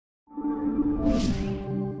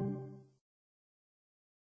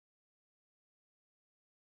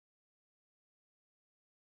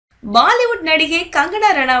பாலிவுட் நடிகை கங்கனா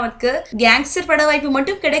ரனாவத்க்கு கேங்ஸ்டர் பட வாய்ப்பு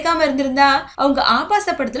மட்டும் கிடைக்காம இருந்திருந்தா அவங்க ஆபாச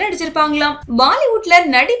படத்துல நடிச்சிருப்பாங்களாம். பாலிவுட்ல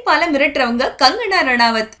நடிப்பால மிரட்டுறவங்க கங்கனா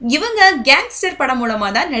ரனாவத். இவங்க கேங்ஸ்டர் படம் மூலமா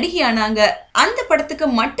தான் நடிகையானாங்க. அந்த படத்துக்கு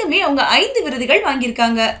மட்டுமே அவங்க 5 விருதுகள்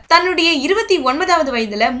வாங்கியிருக்காங்க. தன்னுடைய 29வது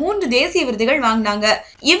வயதுல 3 தேசிய விருதுகள் வாங்கினாங்க.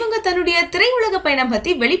 இவங்க தன்னுடைய திரையுலக பயணம்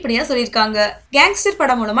பத்தி வெளிப்படையா சொல்லியிருக்காங்க. கேங்ஸ்டர்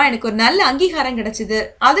படம் மூலமா எனக்கு ஒரு நல்ல அங்கீகாரம் கிடைச்சது.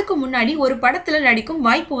 அதுக்கு முன்னாடி ஒரு படத்துல நடிக்கும்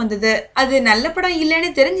வாய்ப்பு வந்தது. அது நல்ல படம்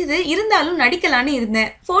இல்லைன்னு தெரிஞ்சது. இருந்தாலும் நடிக்கலான்னு இருந்தேன்.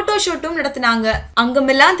 போட்டோ ஷூட்டும் நடத்தினாங்க.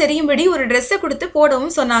 அங்கமெல்லாம் தெரியும்படி ஒரு ட்ரெஸ் கொடுத்து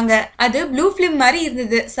போடவும் சொன்னாங்க. அது ப்ளூ பிலிம் மாதிரி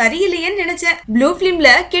இருந்தது. சரியில்லையேன்னு நினைச்சேன். ப்ளூ பிலிம்ல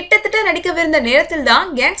கிட்டத்தட்ட நடிக்கவிருந்த நேரத்தில் தான்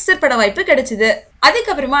கேங்ஸ்டர் பட வாய்ப்பு கிடைச்சது.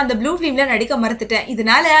 அதுக்கப்புறமா அந்த ப்ளூ பிலிம்ல நடிக்க மறுத்துட்டேன்.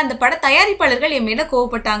 இதனால அந்த பட தயாரிப்பாளர்கள் என் மேல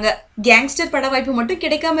கோவப்பட்டாங்க. கேங்ஸ்டர் பட வாய்ப்பு மட்டும்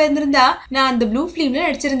கிடைக்காம இருந்திருந்தா நான் அந்த ப்ளூ பிலிம்ல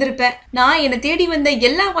நடிச்சிருந்திருப்பேன். நான் என்னை தேடி வந்த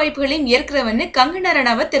எல்லா வாய்ப்புகளையும் ஏற்கிறவன்னு கங்கனா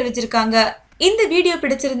ரனாவத் தெரிவிச்சிருக்காங்க. இந்த வீடியோ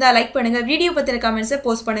பிடிச்சிருந்தா லைக் பண்ணுங்க. வீடியோ பத்தின கமெண்ட்ஸை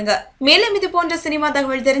போஸ்ட் பண்ணுங்க. மேலும் இது போன்ற சினிமா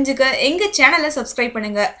தகவல் தெரிஞ்சுக்க எங்க சேனலை சப்ஸ்கிரைப்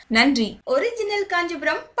பண்ணுங்க. நன்றி. ஒரிஜினல்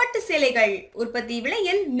காஞ்சிபுரம் பட்டு சேலைகள் உற்பத்தி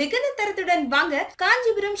விலையில் மிகுந்த தரத்துடன் வாங்க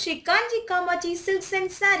காஞ்சிபுரம் ஸ்ரீ காஞ்சி காமாட்சி சில்க்ஸ்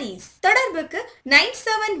அண்ட் சாரீஸ். தொடர்புக்கு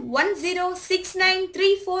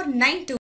 9710693492.